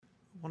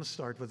I want to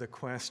start with a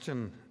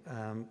question,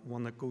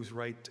 one that goes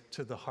right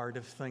to the heart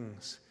of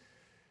things.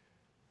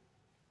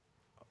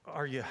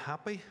 Are you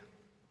happy?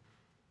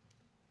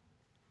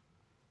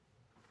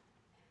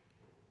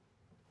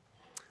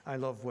 I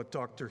love what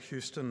Dr.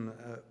 Houston,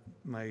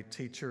 my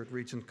teacher at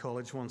Regent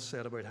College, once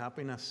said about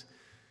happiness.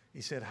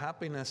 He said,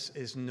 "Happiness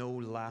is no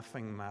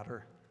laughing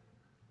matter.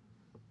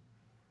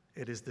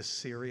 It is the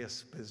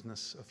serious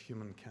business of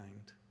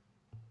humankind."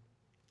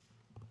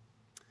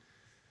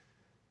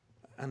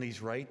 And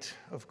he's right,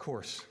 of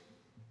course.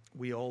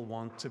 We all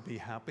want to be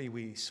happy.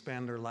 We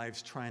spend our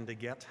lives trying to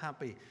get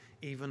happy,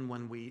 even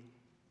when we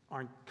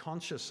aren't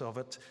conscious of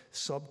it.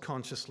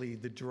 Subconsciously,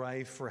 the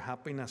drive for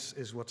happiness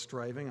is what's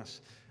driving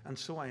us. And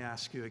so I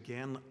ask you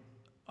again,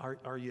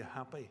 are you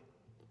happy?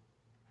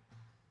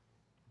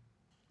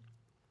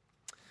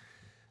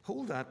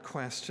 Hold that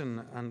question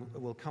and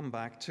we'll come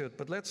back to it.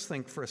 But let's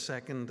think for a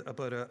second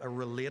about a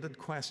related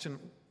question.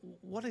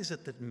 What is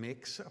it that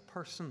makes a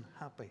person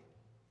happy?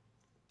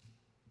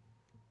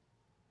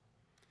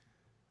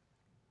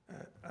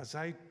 As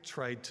I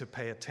tried to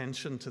pay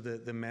attention to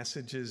the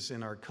messages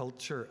in our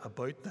culture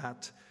about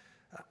that,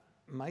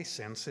 my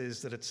sense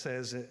is that it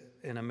says it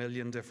in a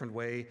million different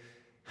ways.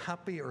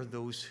 Happy are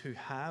those who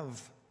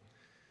have.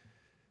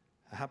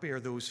 Happy are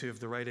those who have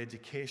the right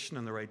education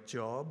and the right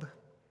job,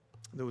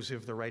 those who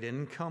have the right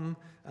income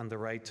and the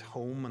right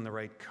home and the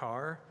right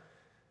car.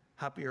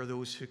 Happy are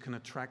those who can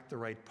attract the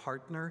right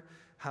partner.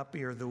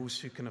 Happy are those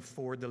who can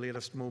afford the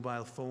latest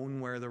mobile phone,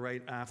 wear the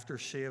right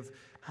aftershave.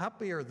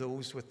 Happy are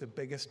those with the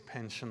biggest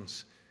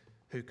pensions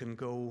who can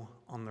go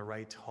on the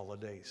right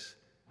holidays.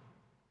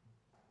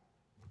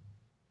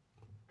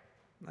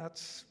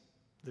 That's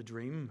the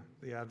dream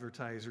the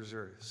advertisers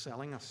are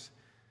selling us.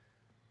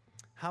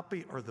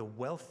 Happy are the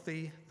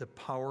wealthy, the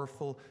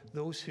powerful,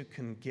 those who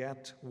can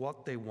get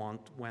what they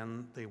want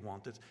when they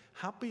want it.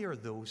 Happy are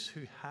those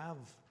who have.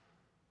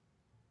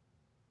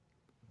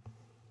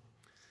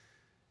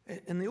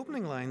 In the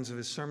opening lines of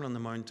his Sermon on the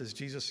Mount, as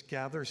Jesus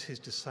gathers his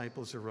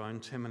disciples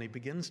around him and he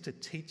begins to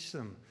teach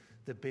them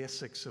the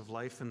basics of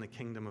life in the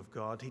kingdom of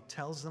God, he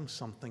tells them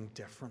something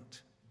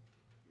different.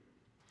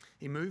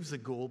 He moves the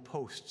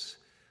goalposts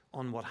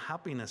on what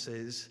happiness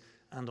is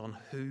and on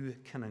who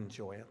can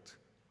enjoy it.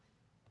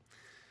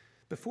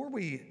 Before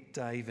we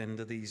dive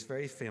into these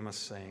very famous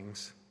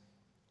sayings,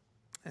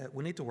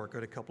 we need to work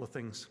out a couple of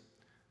things.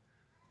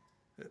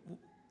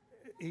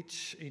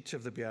 Each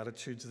of the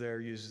Beatitudes there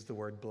uses the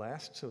word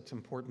blessed, so it's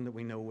important that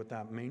we know what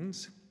that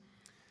means.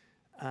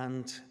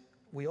 And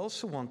we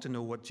also want to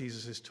know what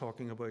Jesus is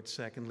talking about,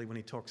 secondly, when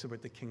he talks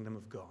about the kingdom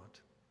of God.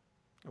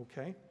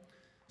 Okay?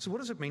 So what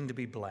does it mean to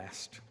be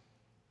blessed?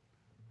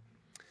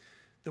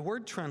 The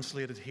word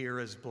translated here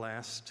as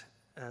blessed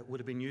would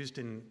have been used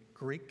in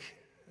Greek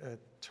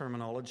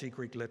terminology,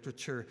 Greek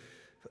literature,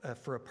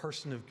 for a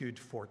person of good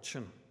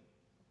fortune.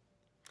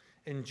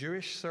 In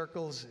Jewish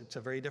circles, it's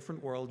a very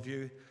different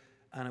worldview,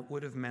 and it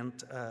would have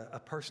meant a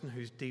person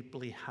who's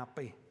deeply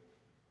happy.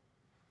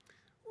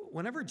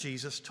 Whenever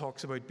Jesus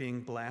talks about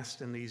being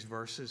blessed in these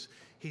verses,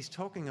 he's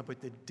talking about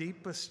the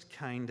deepest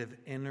kind of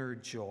inner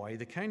joy,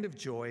 the kind of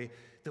joy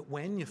that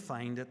when you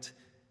find it,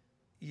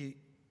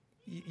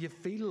 you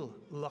feel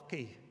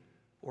lucky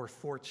or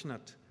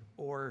fortunate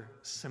or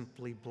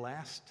simply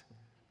blessed.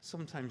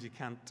 Sometimes you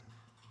can't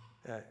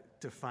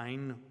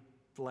define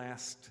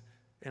blessed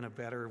in a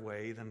better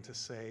way than to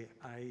say,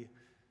 I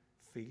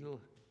feel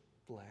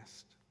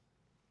blessed.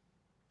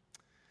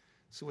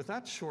 So with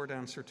that short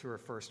answer to our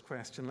first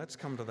question, let's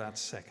come to that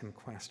second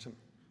question.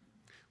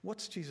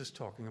 What's Jesus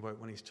talking about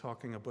when he's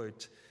talking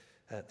about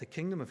the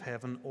kingdom of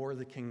heaven or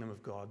the kingdom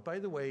of God? By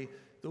the way,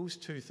 those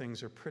two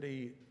things are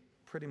pretty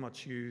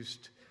much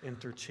used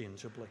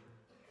interchangeably.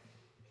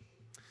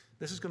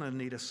 This is going to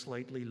need a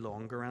slightly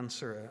longer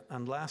answer.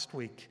 And last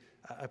week,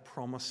 I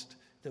promised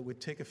that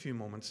we'd take a few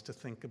moments to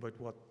think about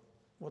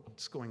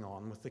what's going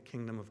on with the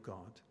kingdom of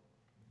God.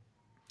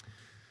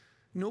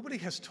 Nobody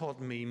has taught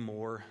me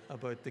more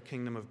about the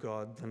kingdom of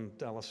God than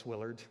Dallas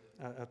Willard.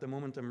 At the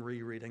moment, I'm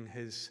rereading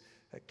his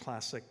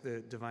classic,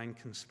 The Divine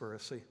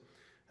Conspiracy.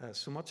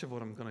 So much of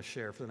what I'm going to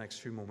share for the next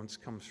few moments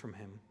comes from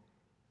him.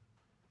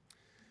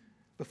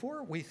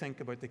 Before we think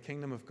about the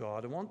kingdom of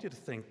God, I want you to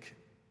think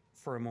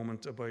for a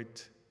moment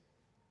about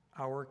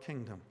our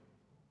kingdom,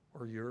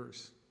 or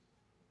yours.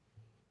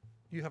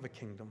 You have a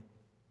kingdom.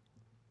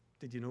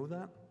 Did you know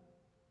that?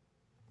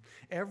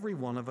 Every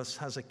one of us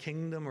has a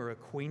kingdom or a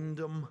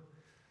queendom,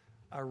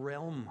 a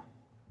realm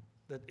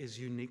that is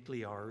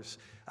uniquely ours,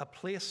 a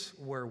place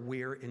where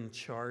we're in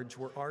charge,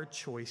 where our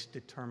choice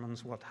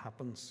determines what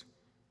happens.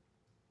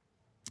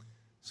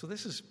 So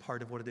this is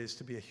part of what it is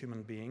to be a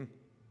human being.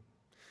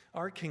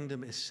 Our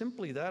kingdom is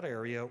simply that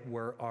area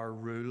where our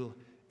rule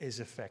is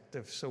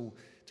effective. So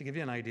to give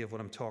you an idea of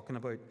what I'm talking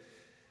about,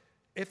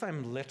 if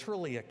I'm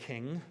literally a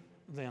king,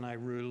 then I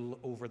rule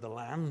over the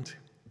land.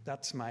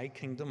 That's my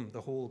kingdom,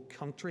 the whole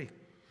country.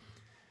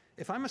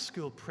 If I'm a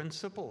school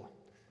principal,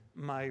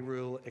 my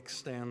rule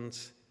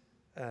extends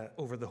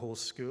over the whole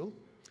school.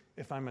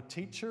 If I'm a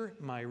teacher,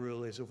 my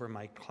rule is over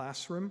my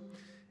classroom.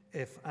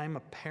 If I'm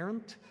a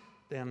parent,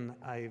 then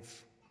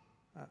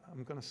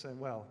I'm going to say,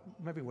 well,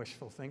 maybe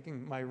wishful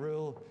thinking, my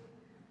rule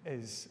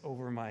is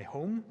over my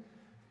home.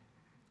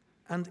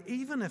 And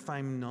even if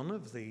I'm none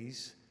of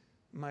these,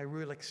 my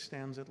rule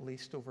extends at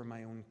least over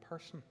my own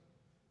person,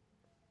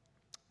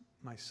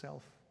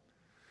 myself.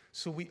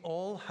 So we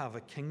all have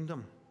a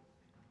kingdom.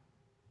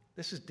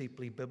 This is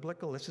deeply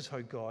biblical. This is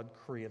how God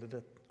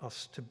created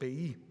us to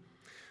be.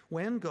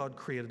 When God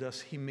created us,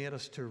 he made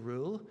us to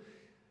rule,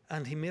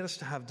 and he made us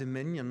to have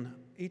dominion,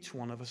 each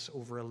one of us,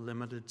 over a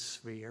limited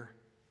sphere.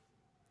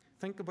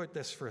 Think about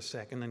this for a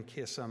second in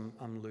case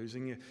I'm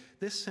losing you.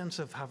 This sense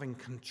of having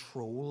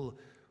control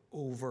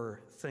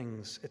over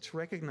things, it's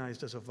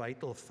recognized as a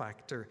vital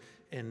factor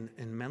in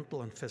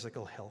mental and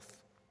physical health.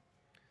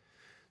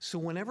 So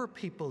whenever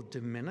people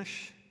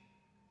diminish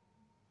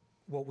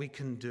what we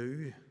can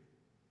do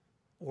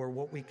or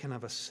what we can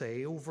have a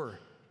say over,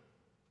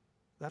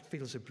 that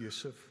feels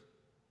abusive.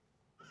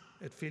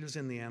 It feels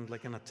in the end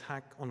like an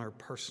attack on our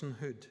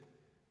personhood,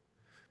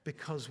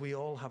 because we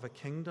all have a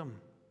kingdom.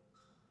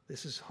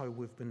 This is how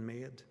we've been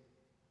made.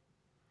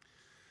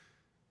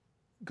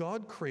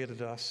 God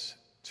created us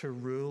to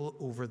rule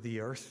over the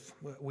earth.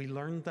 We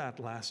learned that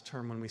last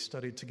term when we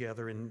studied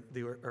together in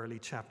the early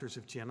chapters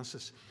of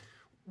Genesis.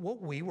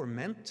 What we were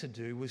meant to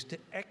do was to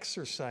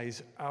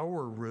exercise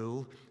our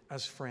rule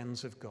as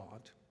friends of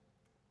God.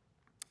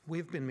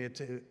 We've been made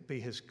to be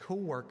his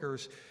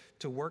co-workers,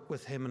 to work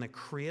with him in a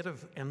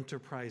creative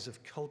enterprise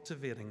of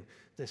cultivating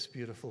this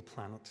beautiful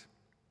planet.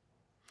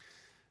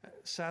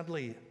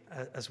 Sadly,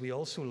 as we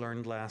also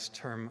learned last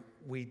term,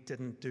 we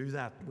didn't do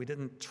that. We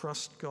didn't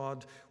trust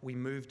God. We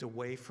moved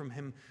away from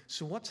him.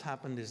 So what's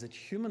happened is that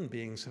human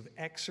beings have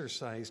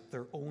exercised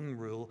their own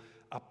rule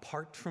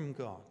apart from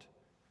God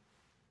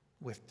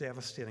with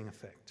devastating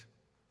effect.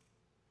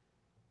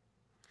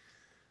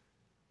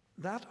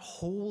 That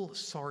whole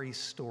sorry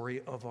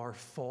story of our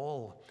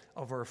fall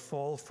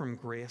from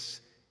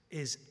grace,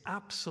 is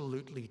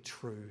absolutely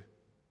true,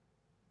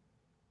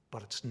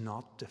 but it's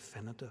not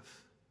definitive.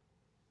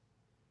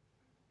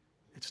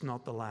 It's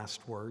not the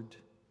last word.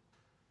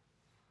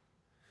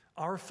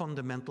 Our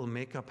fundamental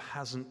makeup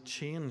hasn't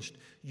changed.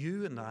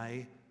 You and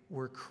I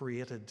were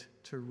created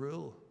to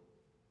rule.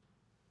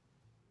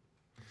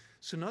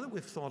 So now that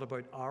we've thought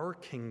about our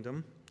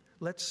kingdom,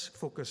 let's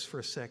focus for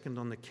a second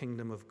on the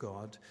kingdom of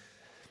God.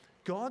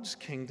 God's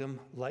kingdom,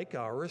 like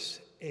ours,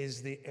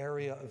 is the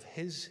area of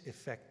his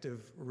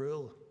effective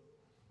rule.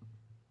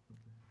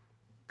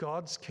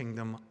 God's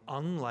kingdom,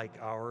 unlike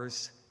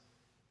ours,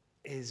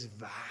 is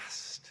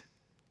vast.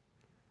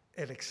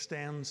 It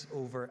extends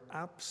over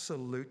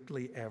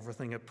absolutely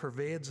everything. It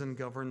pervades and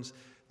governs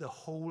the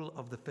whole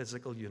of the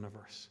physical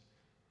universe.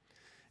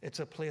 It's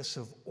a place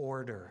of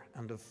order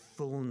and of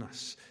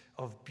fullness,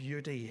 of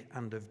beauty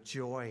and of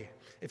joy.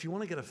 If you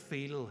want to get a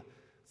feel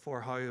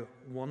for how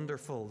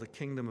wonderful the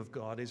kingdom of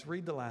God is,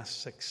 read the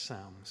last 6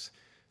 Psalms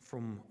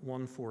from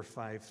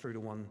 145 through to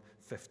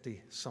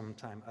 150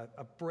 sometime.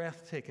 A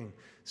breathtaking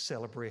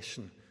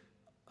celebration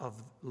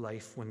of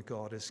life when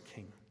God is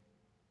king.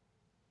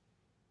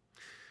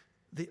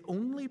 The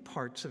only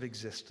parts of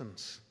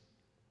existence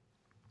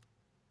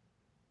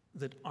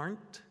that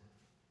aren't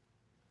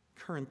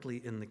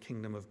currently in the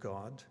kingdom of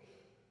God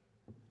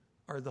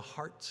are the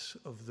hearts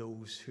of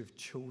those who've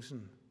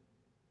chosen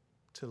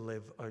to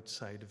live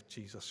outside of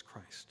Jesus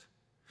Christ.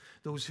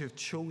 Those who have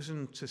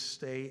chosen to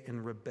stay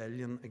in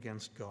rebellion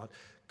against God.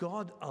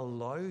 God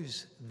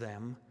allows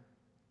them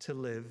to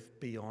live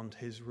beyond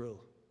his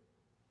rule,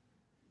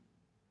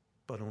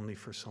 but only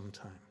for some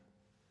time.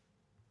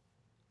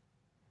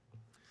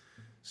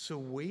 So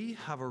we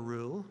have a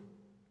rule,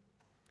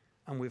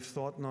 and we've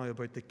thought now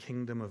about the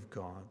kingdom of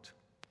God.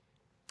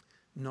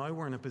 Now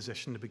we're in a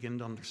position to begin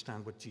to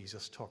understand what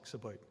Jesus talks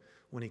about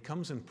when he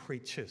comes and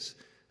preaches,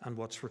 and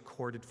what's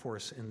recorded for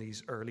us in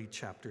these early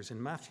chapters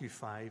in Matthew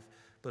 5,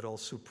 but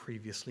also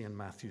previously in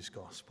Matthew's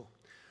Gospel.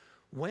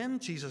 When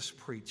Jesus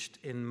preached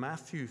in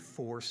Matthew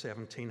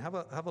 4:17, have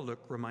a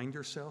look, remind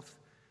yourself.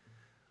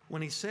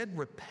 When he said,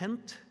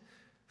 "Repent,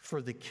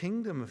 for the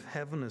kingdom of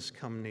heaven has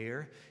come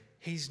near,"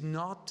 he's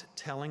not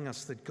telling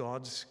us that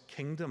God's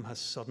kingdom has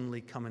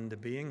suddenly come into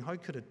being. How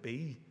could it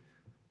be?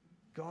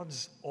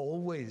 God's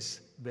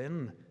always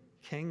been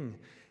king.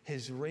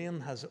 His reign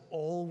has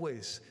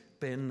always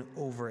been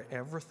over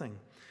everything.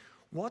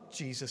 What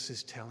Jesus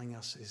is telling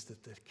us is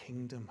that the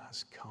kingdom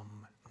has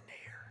come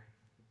near.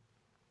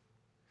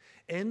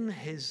 In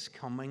his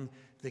coming,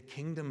 the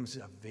kingdom's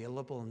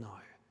available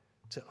now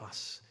to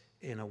us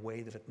in a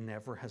way that it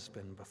never has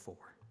been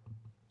before.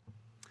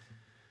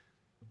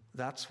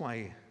 That's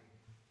why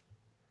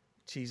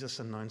Jesus'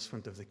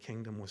 announcement of the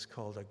kingdom was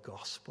called a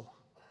gospel.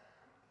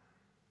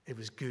 It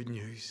was good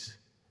news.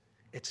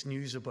 It's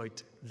news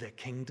about the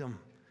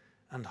kingdom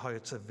and how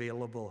it's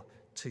available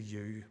to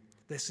you.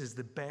 This is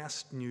the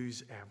best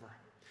news ever.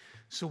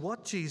 So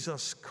what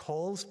Jesus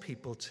calls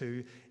people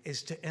to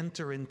is to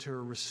enter into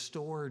a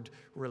restored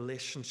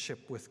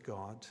relationship with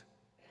God,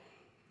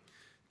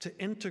 to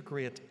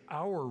integrate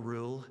our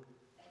rule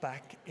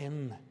back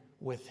in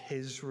with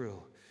his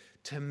rule,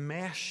 to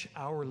mesh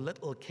our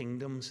little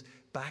kingdoms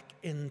back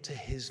into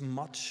his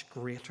much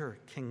greater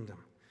kingdom.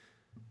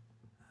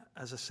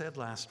 As I said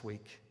last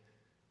week,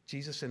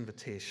 Jesus'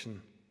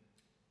 invitation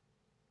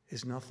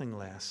is nothing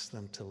less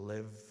than to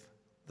live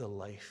the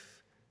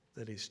life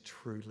that is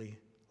truly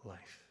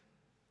life.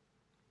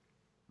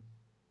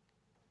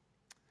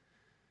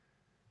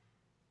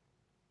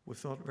 We've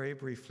thought very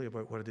briefly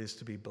about what it is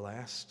to be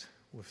blessed.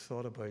 We've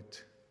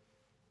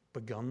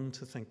begun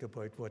to think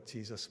about what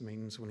Jesus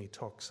means when he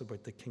talks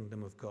about the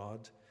kingdom of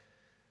God.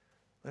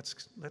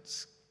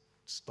 Let's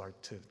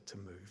start to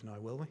move now,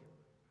 will we?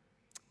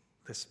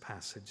 This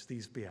passage,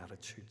 these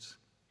Beatitudes.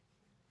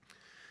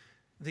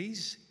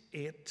 These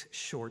 8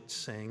 short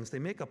sayings, they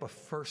make up a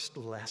first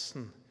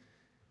lesson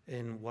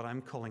in what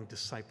I'm calling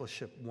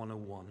Discipleship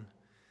 101.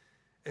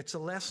 It's a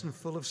lesson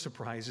full of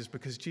surprises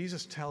because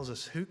Jesus tells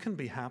us who can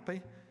be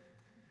happy,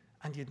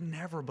 and you'd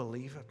never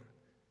believe it,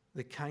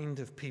 the kind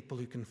of people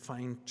who can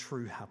find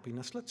true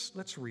happiness.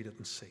 Let's read it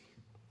and see.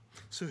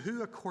 So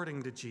who,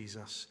 according to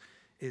Jesus,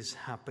 is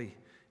happy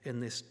in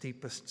this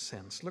deepest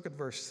sense? Look at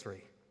verse 3.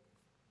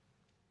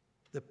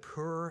 The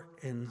poor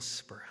in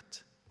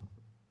spirit.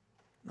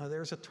 Now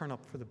there's a turn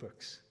up for the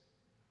books.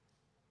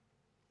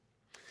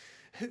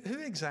 Who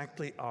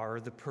exactly are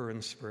the poor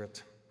in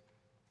spirit?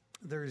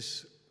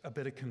 There's a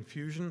bit of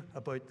confusion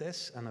about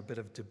this and a bit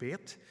of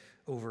debate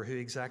over who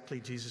exactly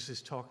Jesus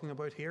is talking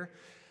about here.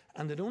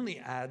 And it only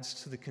adds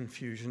to the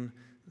confusion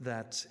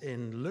that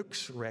in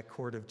Luke's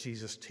record of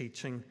Jesus'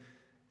 teaching,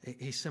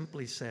 he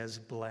simply says,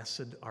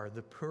 "Blessed are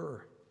the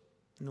poor."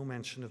 No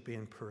mention of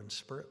being poor in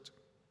spirit.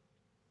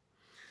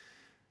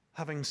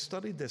 Having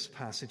studied this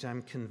passage,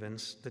 I'm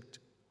convinced that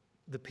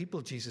the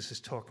people Jesus is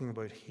talking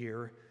about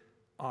here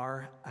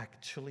are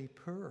actually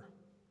poor.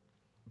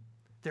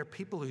 They're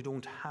people who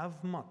don't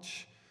have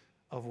much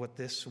of what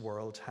this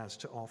world has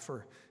to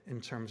offer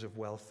in terms of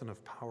wealth and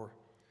of power.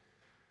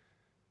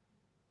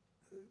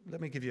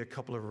 Let me give you a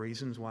couple of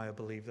reasons why I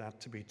believe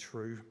that to be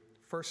true.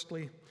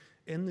 Firstly,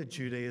 in the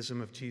Judaism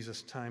of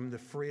Jesus' time, the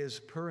phrase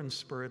poor in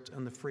spirit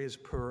and the phrase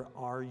poor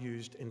are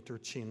used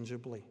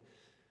interchangeably.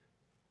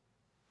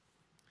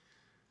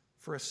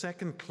 For a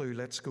second clue,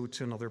 let's go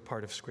to another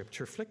part of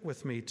Scripture. Flick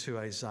with me to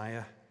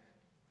Isaiah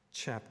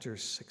chapter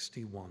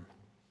 61.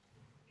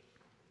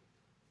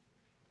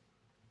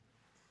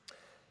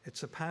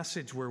 It's a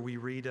passage where we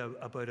read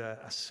about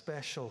a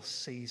special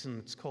season.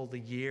 It's called the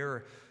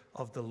year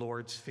of the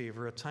Lord's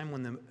favor, a time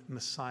when the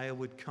Messiah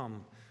would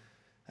come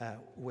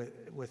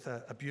with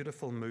a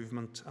beautiful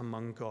movement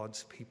among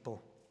God's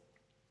people.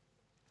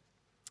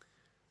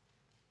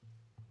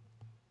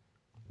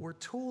 We're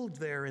told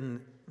there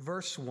in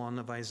verse 1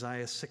 of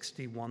Isaiah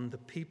 61, the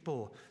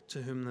people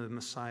to whom the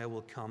Messiah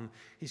will come.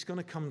 He's going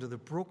to come to the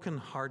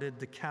brokenhearted,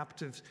 the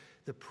captives,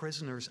 the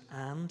prisoners,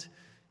 and,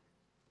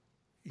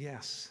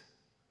 yes,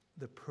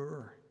 the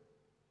poor.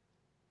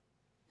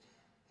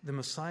 The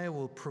Messiah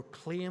will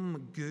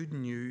proclaim good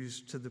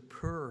news to the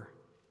poor.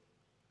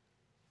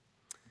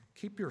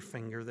 Keep your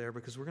finger there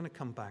because we're going to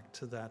come back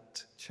to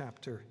that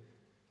chapter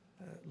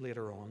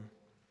later on.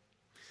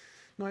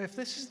 Now, if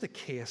this is the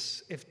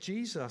case, if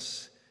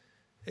Jesus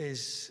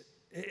is,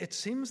 it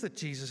seems that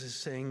Jesus is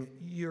saying,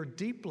 you're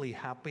deeply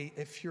happy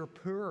if you're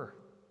poor.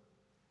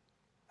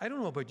 I don't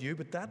know about you,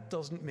 but that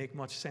doesn't make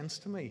much sense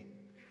to me.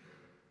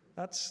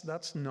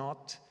 That's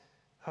not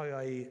how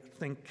I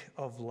think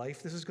of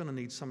life. This is going to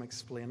need some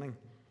explaining.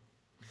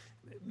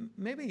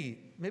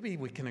 Maybe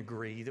we can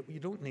agree that you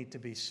don't need to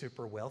be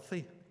super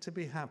wealthy to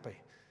be happy.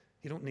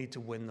 You don't need to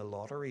win the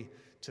lottery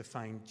to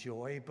find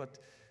joy, but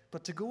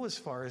to go as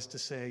far as to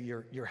say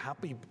you're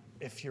happy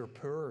if you're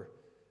poor,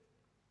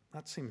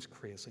 that seems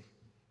crazy.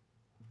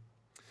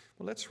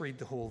 Well, let's read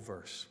the whole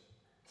verse.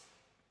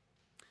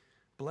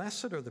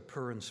 Blessed are the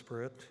poor in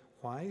spirit.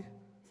 Why?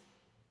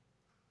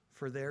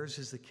 For theirs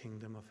is the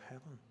kingdom of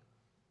heaven.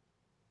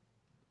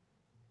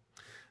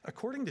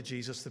 According to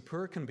Jesus, the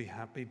poor can be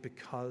happy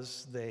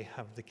because they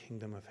have the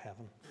kingdom of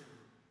heaven.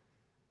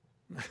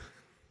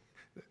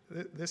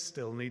 This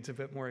still needs a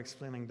bit more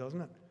explaining,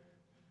 doesn't it?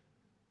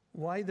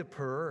 Why the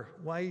poor?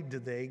 Why do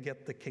they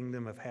get the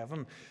kingdom of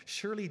heaven?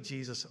 Surely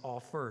Jesus'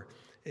 offer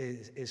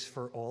is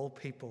for all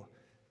people.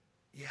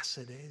 Yes,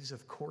 it is.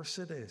 Of course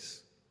it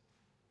is.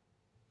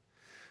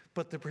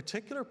 But the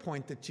particular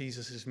point that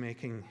Jesus is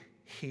making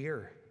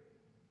here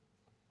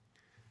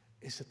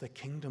is that the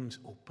kingdom's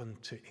open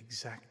to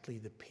exactly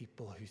the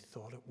people who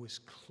thought it was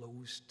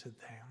closed to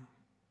them.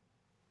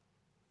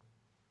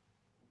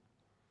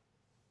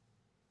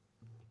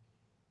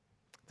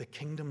 The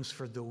kingdom's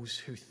for those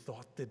who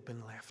thought they'd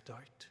been left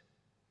out.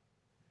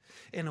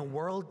 In a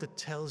world that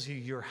tells you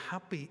you're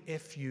happy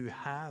if you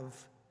have,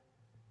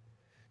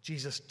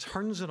 Jesus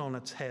turns it on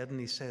its head and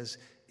he says,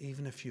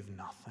 even if you've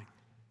nothing,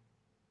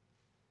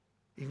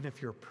 even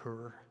if you're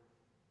poor,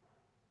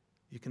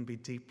 you can be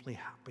deeply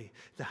happy.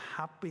 The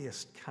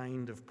happiest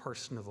kind of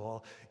person of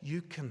all.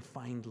 You can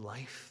find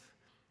life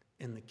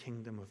in the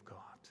kingdom of God.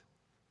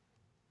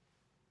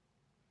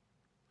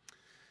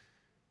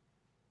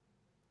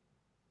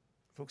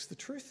 Folks, the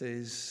truth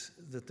is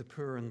that the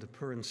poor and the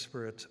poor in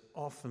spirit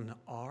often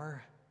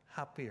are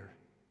happier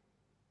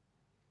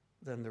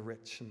than the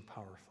rich and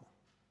powerful.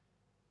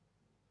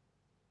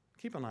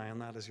 Keep an eye on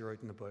that as you're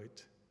out and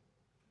about.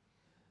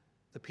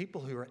 The people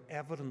who are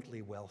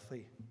evidently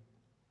wealthy,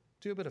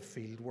 do a bit of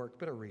field work, a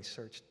bit of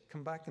research,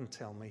 come back and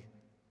tell me,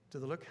 do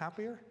they look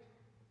happier?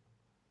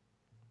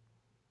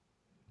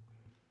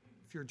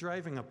 If you're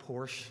driving a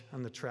Porsche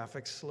and the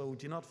traffic's slow,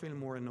 do you not feel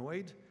more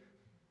annoyed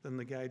than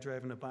the guy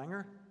driving a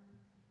banger?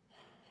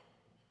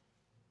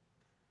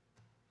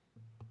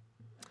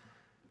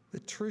 The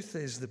truth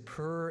is the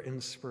poor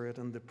in spirit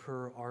and the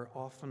poor are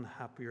often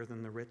happier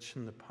than the rich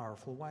and the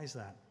powerful. Why is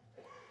that?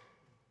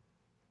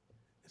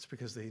 It's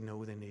because they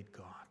know they need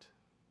God.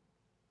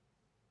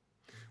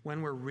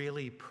 When we're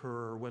really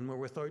poor, when we're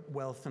without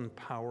wealth and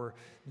power,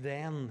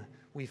 then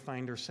we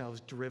find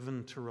ourselves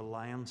driven to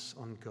reliance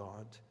on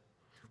God.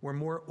 We're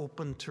more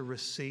open to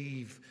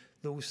receive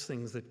those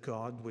things that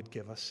God would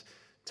give us.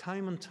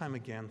 Time and time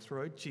again,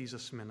 throughout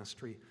Jesus'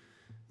 ministry,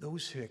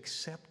 those who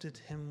accepted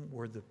him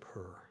were the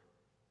poor,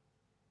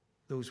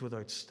 those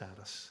without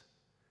status.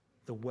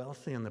 The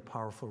wealthy and the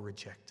powerful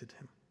rejected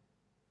him.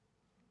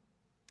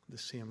 The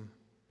same,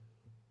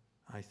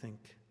 I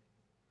think,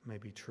 may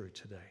be true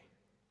today.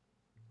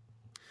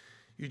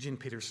 Eugene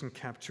Peterson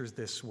captures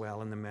this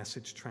well in the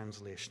Message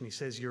translation. He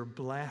says, "You're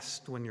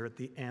blessed when you're at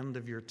the end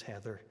of your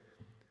tether.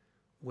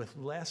 With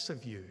less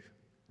of you,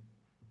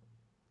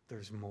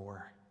 there's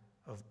more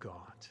of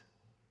God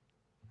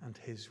and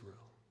his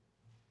rule."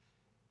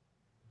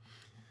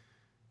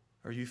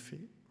 Are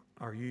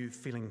you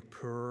feeling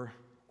poor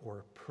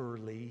or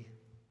poorly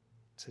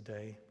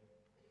today?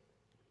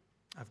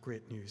 I have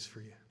great news for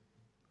you.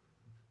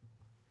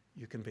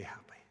 You can be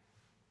happy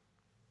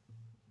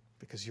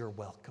because you're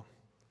welcome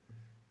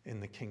in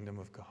the kingdom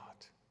of God.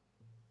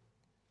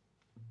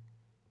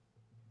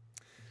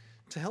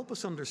 To help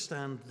us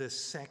understand this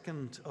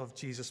second of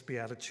Jesus'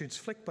 Beatitudes,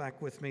 flick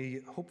back with me.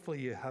 Hopefully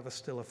you have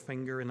still a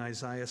finger in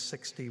Isaiah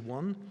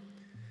 61.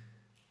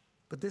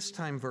 But this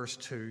time, verse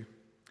 2.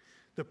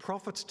 The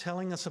prophet's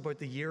telling us about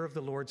the year of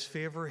the Lord's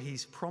favor.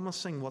 He's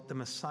promising what the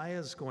Messiah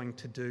is going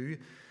to do.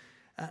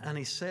 And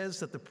he says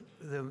that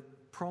the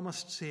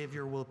promised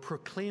Savior will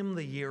proclaim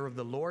the year of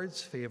the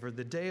Lord's favor,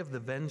 the day of the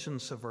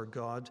vengeance of our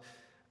God,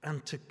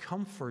 and to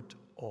comfort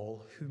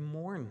all who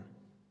mourn.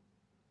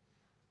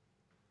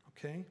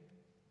 Okay?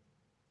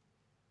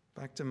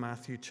 Back to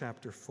Matthew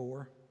chapter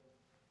 4,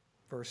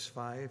 verse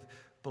 5.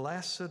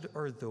 Blessed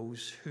are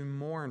those who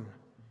mourn,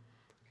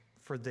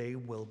 for they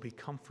will be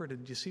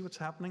comforted. Do you see what's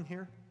happening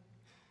here?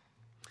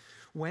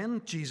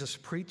 When Jesus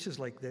preaches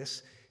like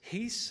this,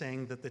 he's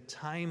saying that the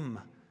time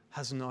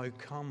has now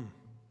come.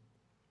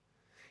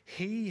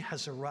 He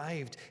has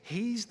arrived.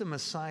 He's the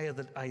Messiah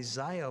that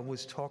Isaiah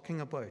was talking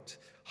about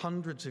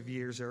hundreds of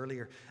years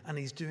earlier, and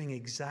he's doing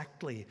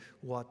exactly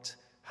what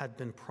had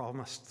been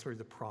promised through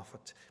the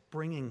prophet,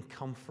 bringing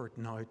comfort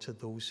now to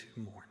those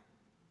who mourn.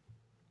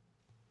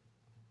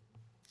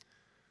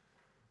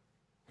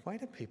 Why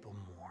do people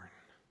mourn?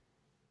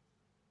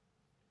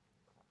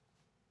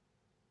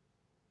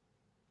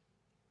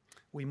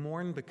 We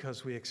mourn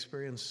because we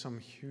experience some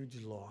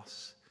huge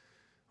loss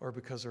or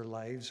because our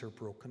lives are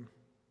broken.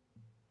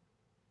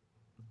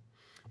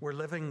 We're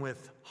living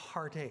with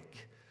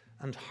heartache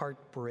and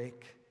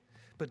heartbreak.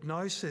 But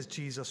now, says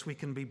Jesus, we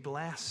can be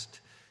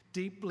blessed,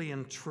 deeply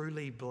and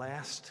truly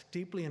blessed,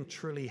 deeply and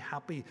truly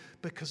happy,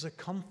 because a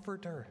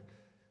comforter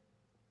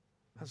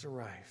has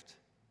arrived.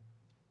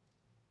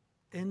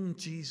 In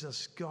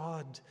Jesus,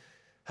 God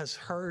has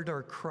heard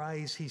our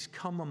cries. He's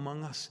come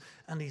among us,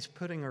 and he's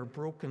putting our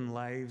broken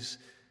lives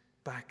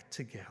back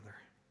together.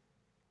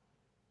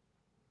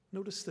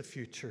 Notice the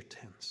future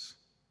tense.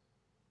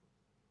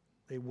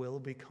 They will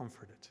be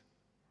comforted.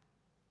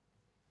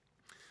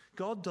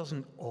 God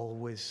doesn't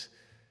always,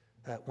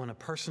 when a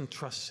person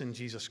trusts in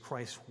Jesus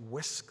Christ,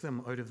 whisk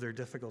them out of their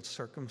difficult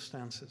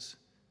circumstances.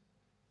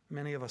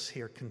 Many of us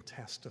here can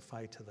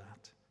testify to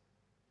that.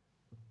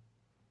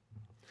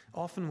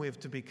 Often we have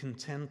to be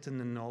content in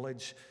the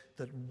knowledge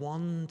that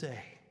one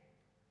day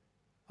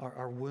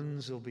our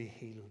wounds will be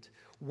healed.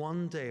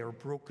 One day our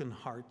broken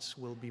hearts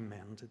will be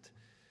mended.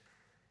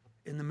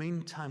 In the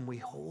meantime, we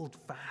hold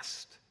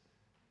fast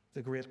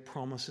the great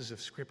promises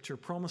of Scripture,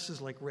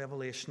 promises like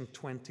Revelation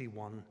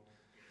 21,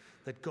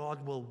 that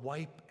God will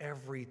wipe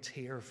every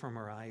tear from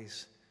our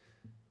eyes,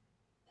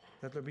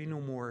 that there'll be no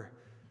more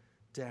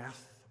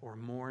death or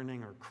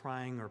mourning or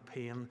crying or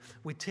pain.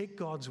 We take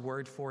God's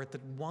word for it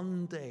that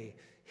one day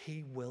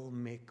he will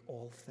make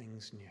all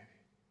things new.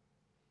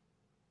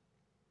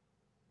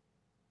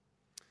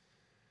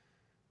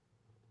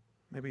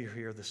 Maybe you're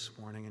here this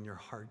morning and your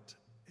heart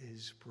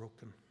is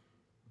broken.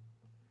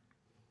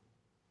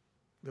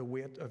 The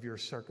weight of your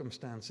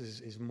circumstances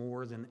is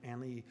more than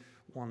any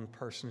one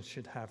person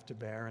should have to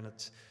bear, and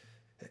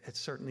it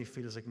certainly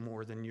feels like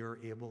more than you're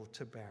able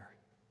to bear.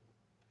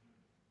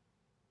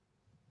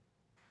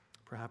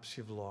 Perhaps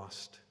you've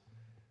lost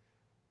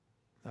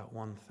that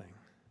one thing,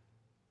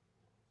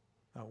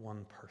 that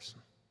one person.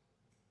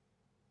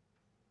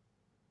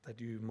 that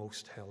you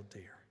most held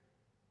dear.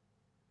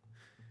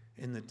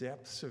 In the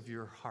depths of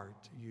your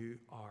heart, you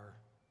are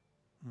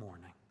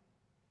mourning.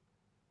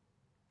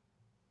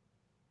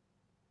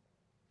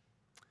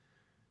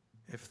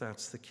 If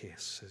that's the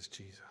case, says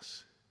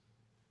Jesus,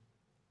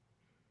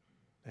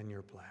 then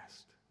you're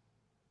blessed.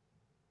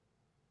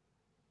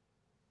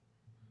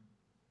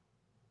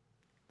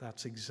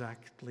 That's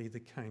exactly the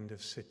kind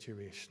of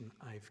situation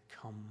I've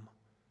come.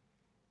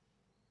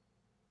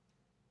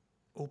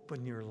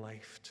 Open your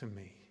life to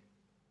me.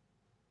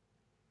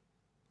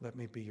 Let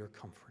me be your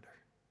comforter.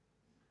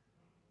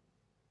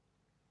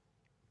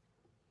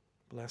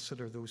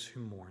 Blessed are those who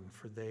mourn,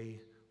 for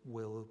they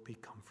will be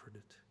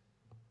comforted.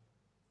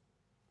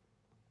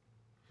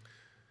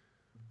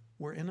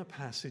 We're in a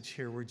passage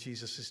here where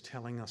Jesus is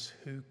telling us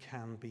who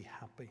can be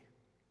happy.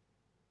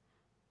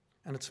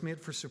 And it's made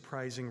for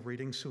surprising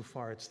reading so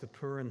far. It's the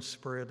poor in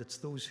spirit. It's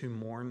those who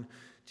mourn.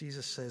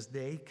 Jesus says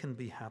they can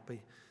be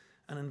happy.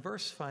 And in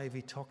verse 5,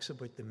 he talks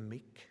about the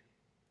meek.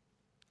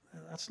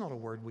 That's not a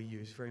word we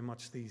use very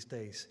much these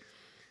days.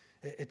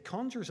 It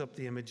conjures up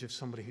the image of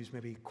somebody who's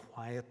maybe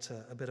quiet,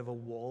 a bit of a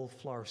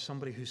wallflower,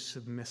 somebody who's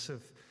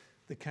submissive,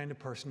 the kind of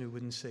person who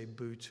wouldn't say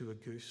boo to a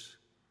goose.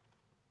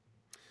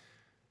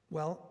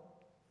 Well,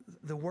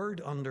 the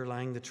word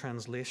underlying the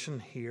translation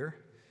here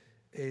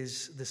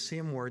is the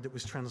same word that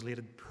was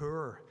translated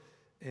poor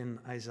in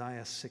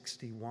Isaiah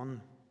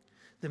 61.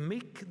 The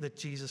meek that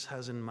Jesus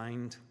has in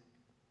mind,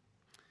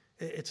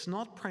 it's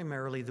not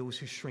primarily those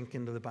who shrink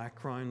into the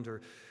background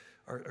or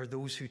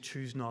those who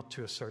choose not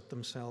to assert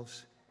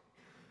themselves.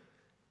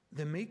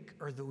 The meek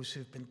are those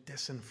who've been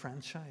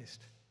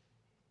disenfranchised,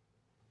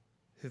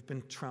 who've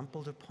been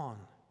trampled upon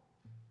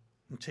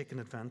and taken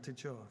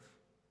advantage of.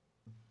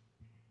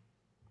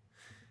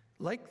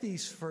 Like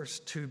these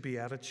first two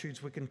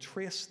Beatitudes, we can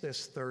trace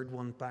this third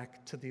one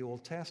back to the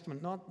Old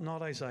Testament,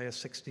 not Isaiah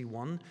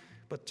 61,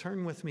 but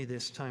turn with me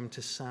this time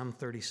to Psalm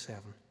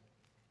 37.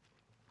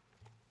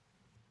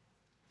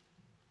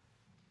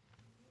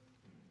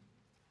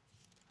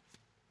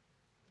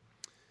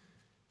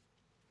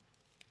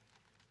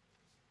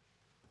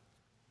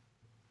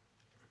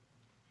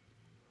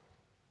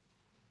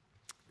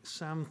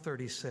 Psalm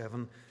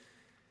 37.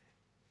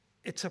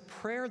 It's a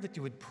prayer that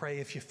you would pray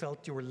if you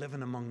felt you were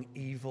living among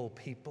evil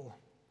people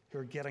who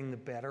are getting the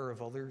better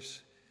of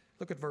others.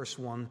 Look at verse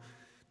 1.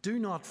 Do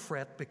not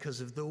fret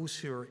because of those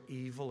who are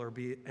evil, or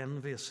be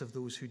envious of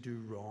those who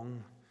do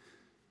wrong.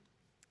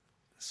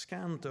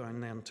 Scan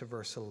down then to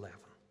verse 11.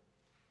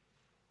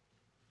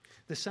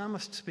 The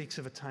psalmist speaks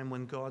of a time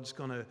when God's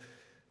going to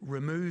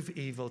remove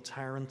evil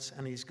tyrants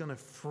and he's going to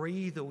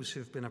free those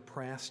who've been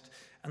oppressed.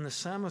 And the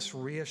psalmist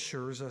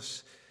reassures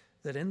us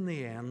that in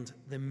the end,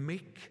 the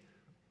meek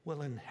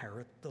will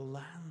inherit the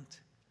land.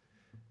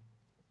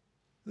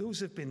 Those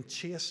who've been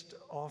chased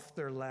off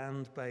their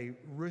land by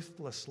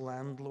ruthless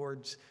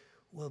landlords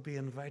will be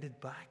invited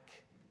back.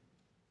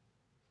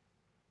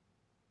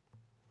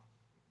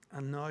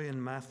 And now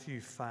in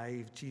Matthew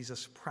 5,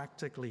 Jesus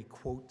practically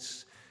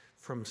quotes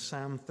from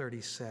Psalm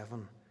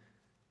 37.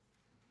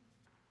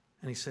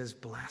 And he says,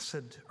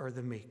 "Blessed are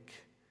the meek,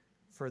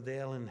 for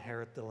they'll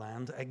inherit the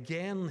land."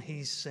 Again,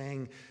 he's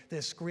saying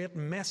this great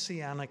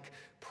messianic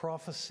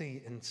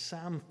prophecy in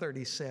Psalm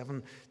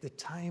 37, the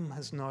time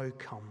has now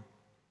come.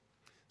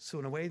 So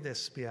in a way,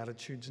 this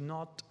beatitude's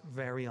not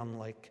very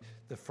unlike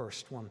the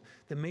first one.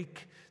 The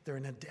meek, they're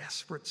in a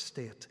desperate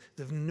state.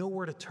 They've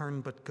nowhere to turn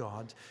but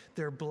God.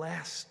 They're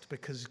blessed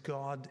because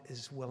God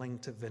is willing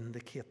to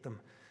vindicate them,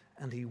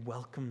 and he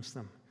welcomes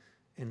them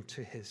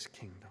into his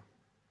kingdom.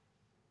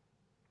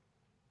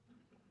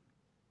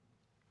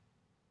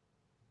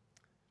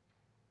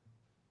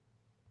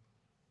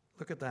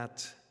 Look at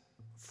that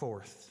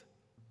fourth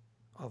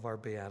of our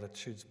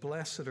Beatitudes.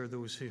 Blessed are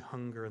those who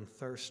hunger and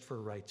thirst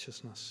for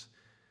righteousness,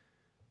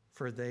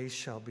 for they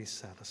shall be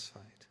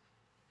satisfied.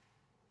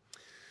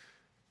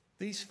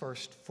 These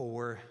first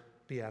four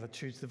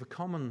Beatitudes, they have a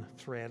common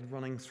thread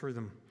running through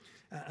them.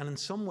 And in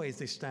some ways,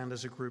 they stand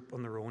as a group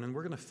on their own. And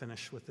we're going to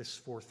finish with this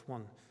fourth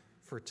one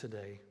for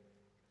today.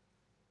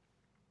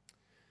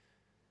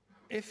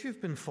 If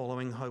you've been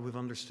following how we've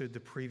understood the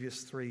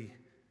previous three,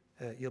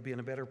 you'll be in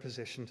a better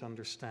position to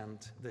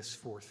understand this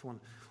fourth one.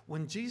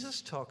 When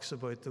Jesus talks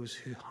about those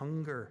who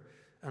hunger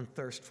and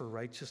thirst for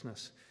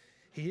righteousness,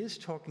 he is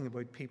talking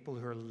about people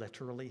who are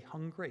literally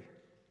hungry.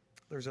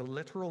 There's a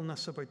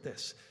literalness about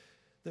this.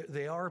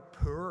 They are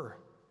poor,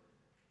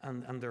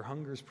 and their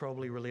hunger is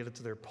probably related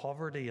to their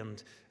poverty,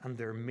 and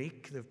they're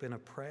meek. They've been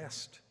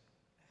oppressed.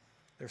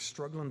 They're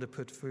struggling to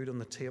put food on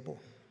the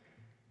table.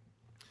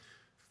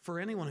 For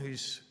anyone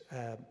who's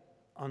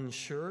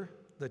unsure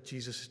that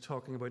Jesus is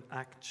talking about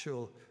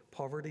actual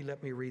poverty,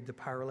 let me read the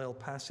parallel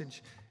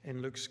passage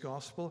in Luke's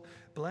Gospel.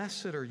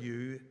 Blessed are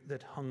you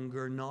that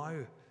hunger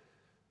now,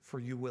 for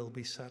you will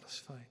be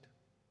satisfied.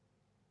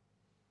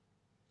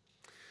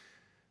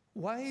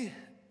 Why,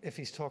 if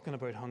he's talking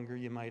about hunger,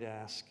 you might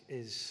ask,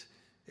 is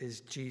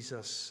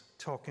Jesus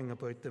talking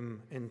about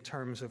them in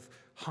terms of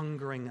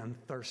hungering and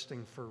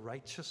thirsting for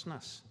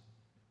righteousness?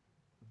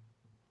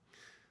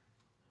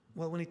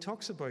 Well, when he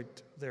talks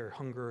about their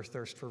hunger or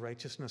thirst for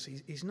righteousness,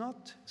 he's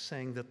not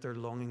saying that they're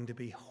longing to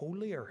be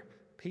holier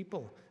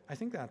people. I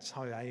think that's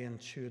how I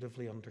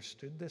intuitively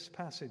understood this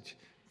passage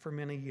for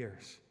many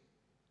years.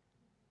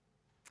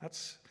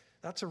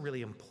 That's a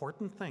really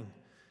important thing.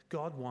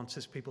 God wants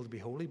his people to be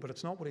holy, but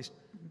it's not what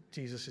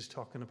Jesus is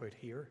talking about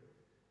here.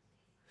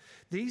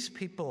 These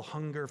people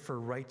hunger for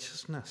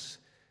righteousness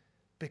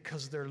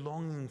because they're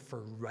longing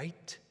for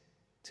right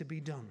to be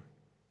done.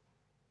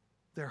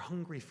 They're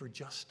hungry for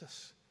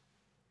justice.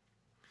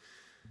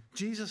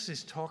 Jesus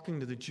is talking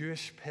to the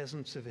Jewish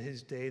peasants of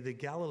his day, the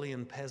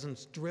Galilean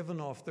peasants driven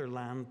off their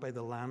land by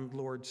the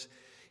landlords.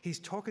 He's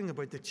talking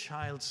about the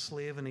child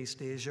slave in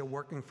East Asia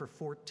working for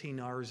 14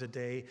 hours a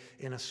day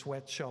in a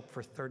sweatshop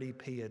for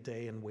 30p a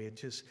day in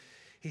wages.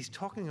 He's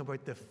talking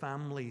about the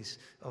families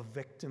of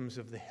victims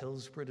of the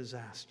Hillsborough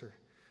disaster.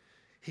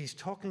 He's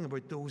talking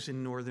about those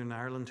in Northern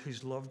Ireland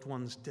whose loved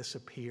ones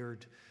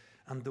disappeared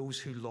and those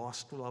who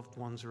lost loved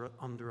ones are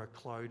under a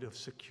cloud of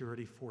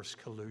security force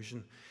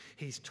collusion.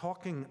 He's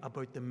talking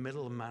about the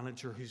middle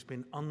manager who's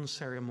been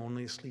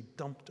unceremoniously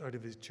dumped out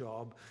of his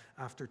job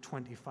after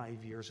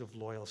 25 years of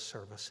loyal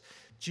service.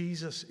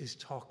 Jesus is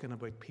talking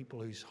about people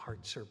whose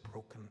hearts are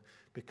broken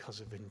because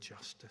of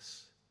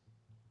injustice.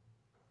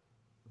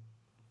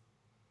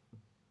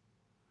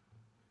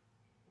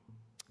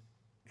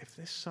 If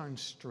this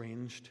sounds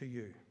strange to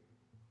you,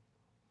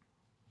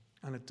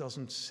 and it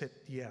doesn't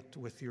sit yet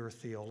with your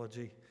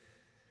theology,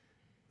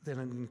 then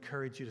I'd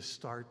encourage you to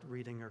start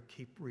reading or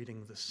keep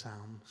reading the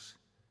Psalms.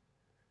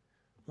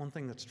 One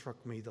thing that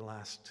struck me the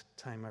last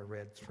time I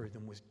read through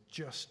them was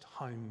just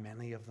how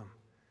many of them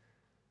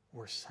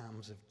were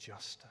Psalms of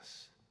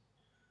justice.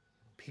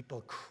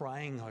 People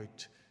crying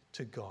out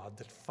to God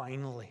that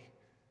finally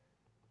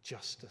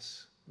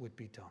justice would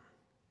be done.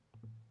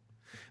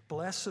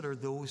 Blessed are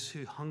those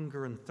who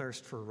hunger and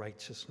thirst for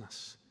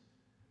righteousness,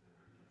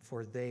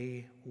 for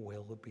they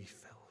will be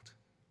filled.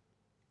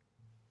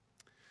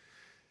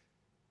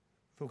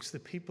 Folks, the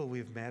people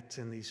we've met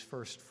in these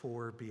first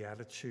four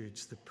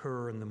Beatitudes, the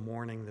poor and the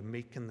mourning, the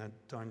meek and the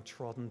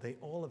downtrodden, they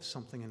all have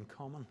something in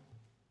common.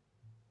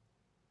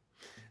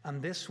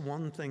 And this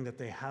one thing that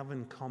they have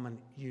in common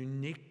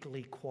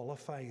uniquely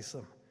qualifies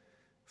them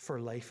for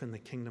life in the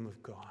kingdom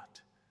of God.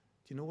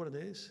 Do you know what it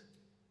is?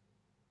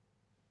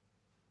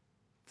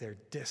 They're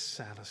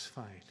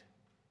dissatisfied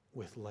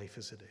with life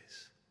as it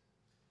is.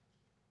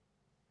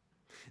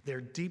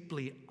 They're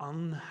deeply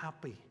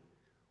unhappy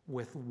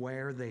with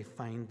where they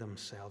find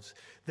themselves.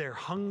 They're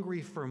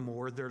hungry for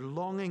more. They're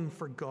longing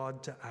for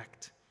God to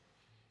act.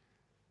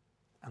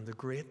 And the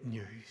great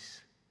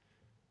news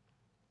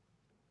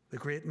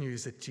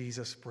that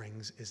Jesus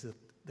brings is that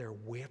their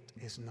wait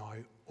is now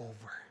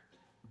over.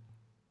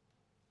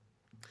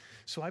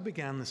 So I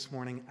began this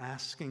morning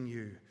asking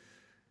you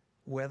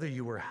whether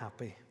you were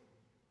happy.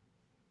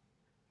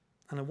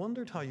 And I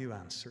wondered how you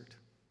answered.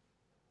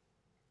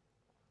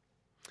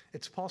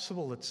 It's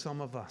possible that some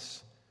of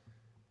us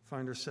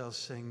found ourselves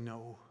saying,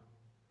 no,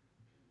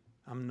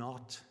 I'm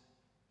not.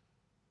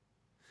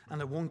 And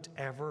I won't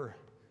ever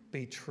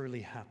be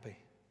truly happy.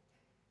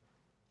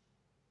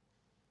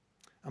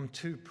 I'm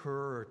too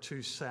poor or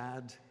too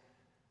sad.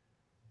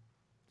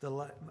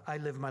 I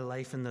live my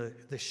life in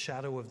the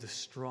shadow of the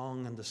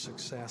strong and the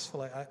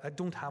successful. I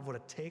don't have what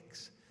it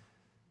takes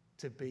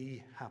to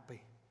be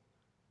happy.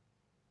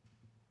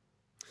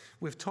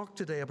 We've talked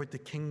today about the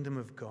kingdom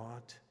of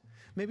God.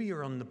 Maybe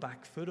you're on the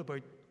back foot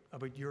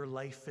about your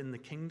life in the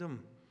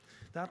kingdom.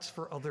 That's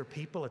for other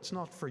people. It's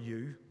not for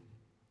you.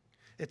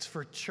 It's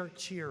for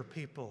churchier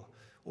people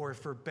or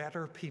for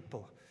better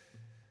people,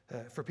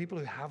 for people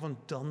who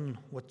haven't done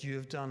what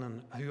you've done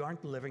and who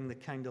aren't living the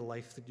kind of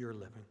life that you're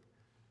living.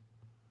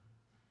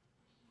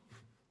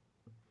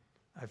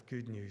 I have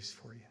good news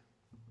for you.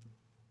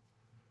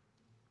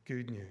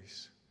 Good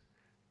news.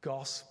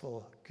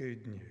 Gospel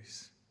good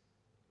news.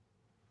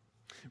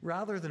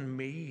 Rather than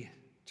me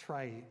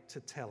try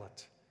to tell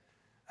it,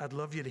 I'd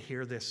love you to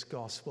hear this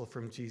gospel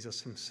from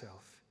Jesus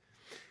himself.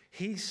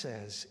 He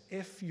says,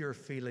 if you're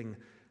feeling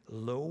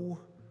low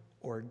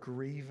or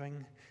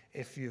grieving,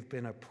 if you've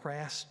been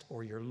oppressed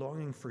or you're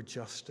longing for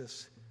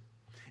justice,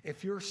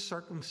 if your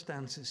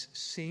circumstances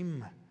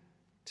seem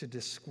to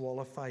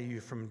disqualify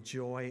you from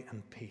joy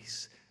and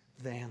peace,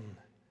 then,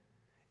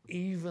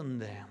 even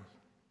then,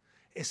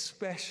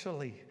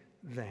 especially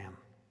then,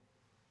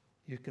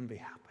 you can be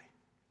happy.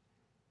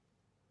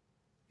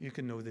 You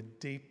can know the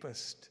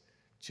deepest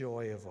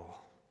joy of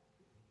all.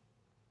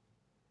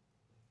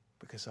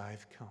 Because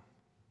I've come.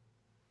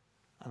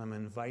 And I'm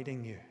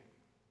inviting you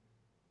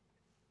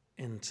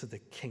into the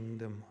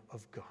kingdom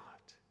of God.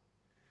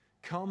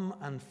 Come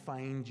and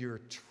find your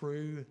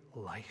true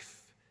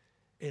life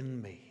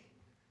in me,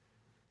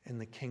 in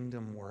the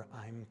kingdom where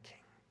I'm king.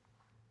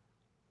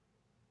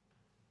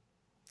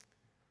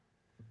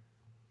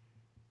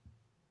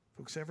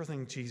 Folks,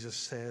 everything Jesus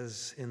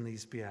says in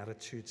these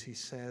Beatitudes, he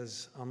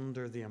says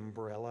under the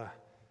umbrella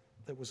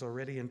that was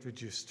already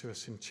introduced to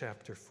us in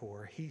chapter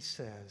 4. He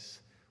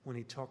says, when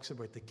he talks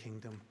about the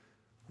kingdom,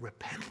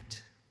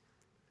 repent,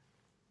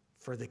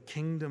 for the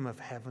kingdom of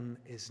heaven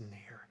is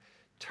near.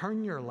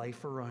 Turn your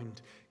life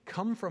around.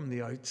 Come from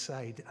the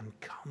outside and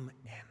come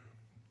in.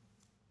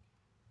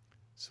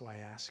 So I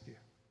ask you,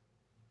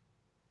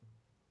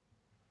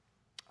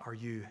 are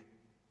you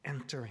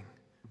entering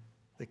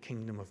the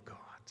kingdom of God?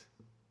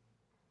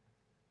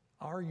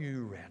 Are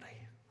you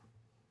ready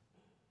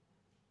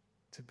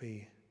to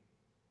be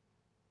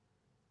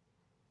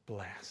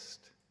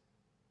blessed,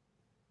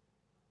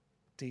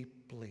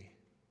 deeply,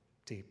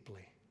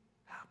 deeply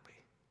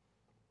happy?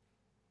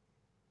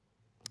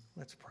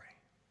 Let's pray.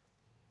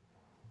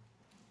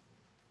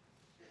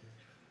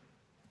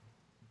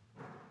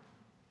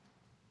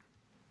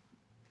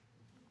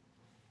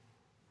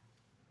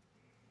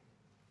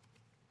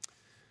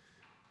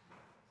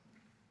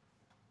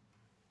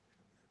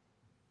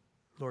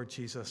 Lord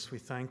Jesus, we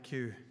thank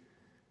you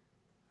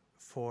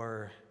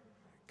for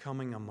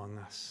coming among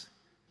us,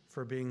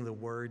 for being the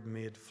Word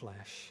made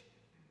flesh.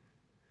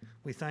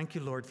 We thank you,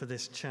 Lord, for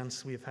this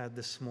chance we've had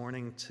this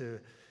morning to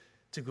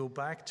go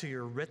back to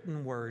your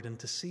written word and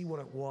to see what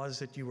it was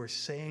that you were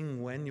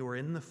saying when you were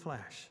in the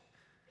flesh.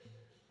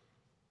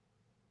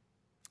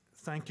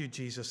 Thank you,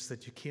 Jesus,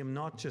 that you came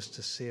not just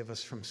to save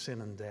us from sin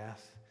and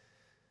death,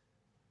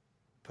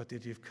 but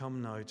that you've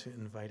come now to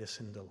invite us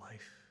into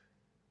life.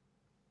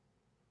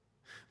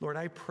 Lord,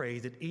 I pray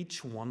that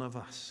each one of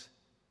us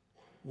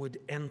would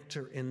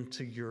enter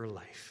into your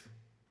life.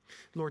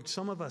 Lord,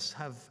 some of us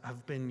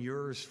have been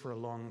yours for a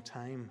long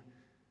time,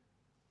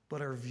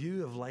 but our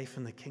view of life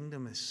in the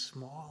kingdom is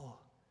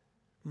small,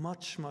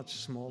 much, much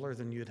smaller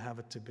than you'd have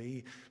it to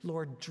be.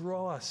 Lord,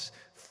 draw us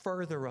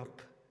further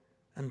up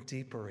and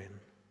deeper in.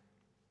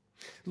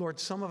 Lord,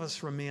 some of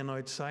us remain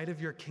outside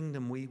of your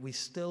kingdom. We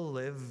still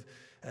live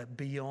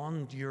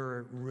beyond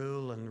your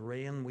rule and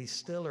reign. We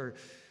still are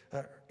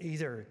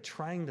either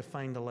trying to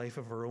find a life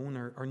of our own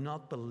or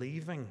not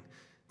believing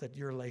that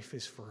your life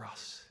is for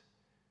us.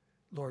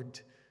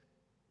 Lord,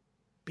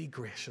 be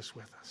gracious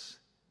with us.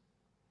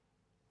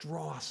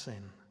 Draw us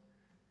in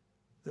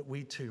that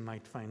we too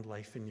might find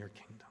life in your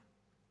kingdom.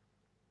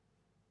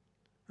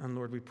 And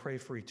Lord, we pray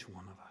for each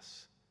one of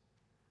us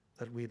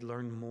that we'd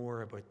learn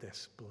more about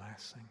this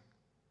blessing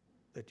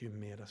that you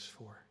made us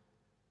for,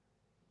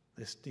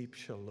 this deep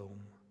shalom,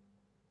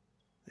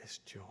 this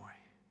joy.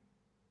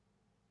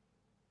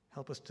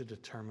 Help us to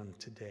determine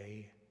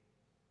today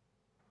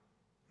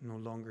no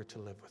longer to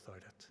live without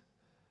it.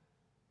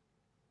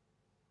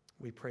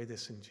 We pray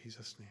this in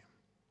Jesus' name.